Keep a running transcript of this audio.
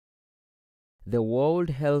The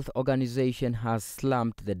World Health Organization has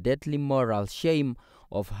slammed the deadly moral shame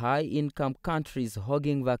of high-income countries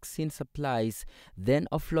hogging vaccine supplies, then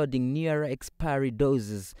offloading near expiry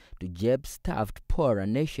doses to jab-starved poorer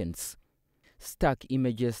nations. Stark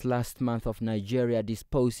images last month of Nigeria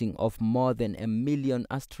disposing of more than 1 million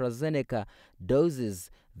AstraZeneca doses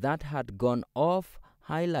that had gone off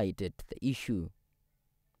highlighted the issue.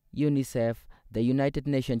 UNICEF, the United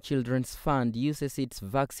Nations Children's Fund, uses its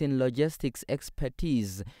vaccine logistics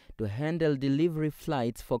expertise to handle delivery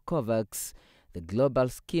flights for COVAX, the global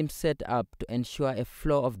scheme set up to ensure a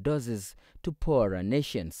flow of doses to poorer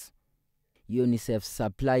nations. UNICEF's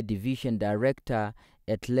Supply Division Director,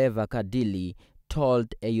 Etleva Kadili,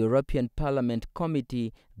 told a European Parliament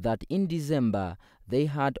committee that in December they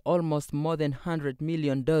had almost more than 100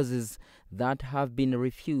 million doses that have been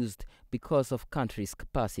refused because of countries'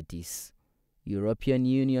 capacities. European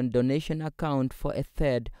Union donation account for a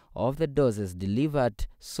third of the doses delivered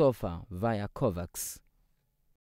so far via COVAX.